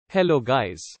Hello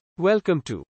guys. Welcome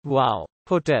to Wow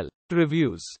Hotel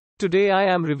Reviews. Today I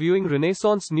am reviewing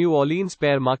Renaissance New Orleans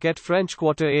Pere Marquette French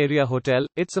Quarter Area Hotel.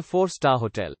 It's a 4-star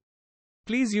hotel.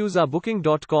 Please use our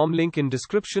booking.com link in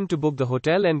description to book the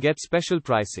hotel and get special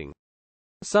pricing.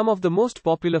 Some of the most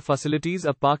popular facilities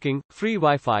are parking, free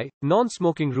Wi-Fi,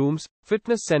 non-smoking rooms,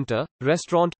 fitness center,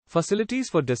 restaurant, facilities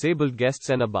for disabled guests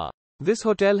and a bar. This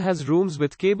hotel has rooms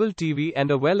with cable TV and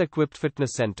a well-equipped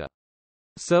fitness center.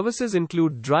 Services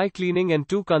include dry cleaning and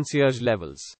 2 concierge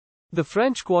levels. The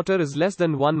French Quarter is less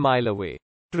than 1 mile away.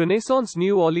 Renaissance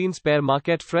New Orleans Pere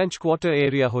Marquette French Quarter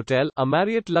Area Hotel, a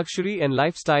Marriott Luxury and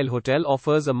Lifestyle Hotel,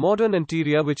 offers a modern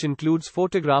interior which includes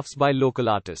photographs by local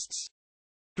artists.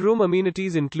 Room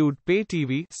amenities include pay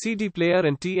TV, CD player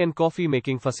and tea and coffee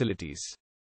making facilities.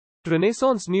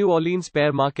 Renaissance New Orleans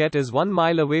Pere Marquette is 1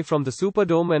 mile away from the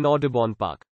Superdome and Audubon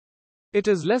Park. It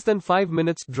is less than 5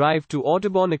 minutes drive to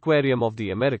Audubon Aquarium of the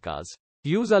Americas.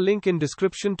 Use our link in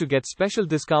description to get special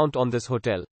discount on this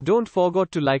hotel. Don't forget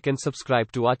to like and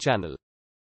subscribe to our channel.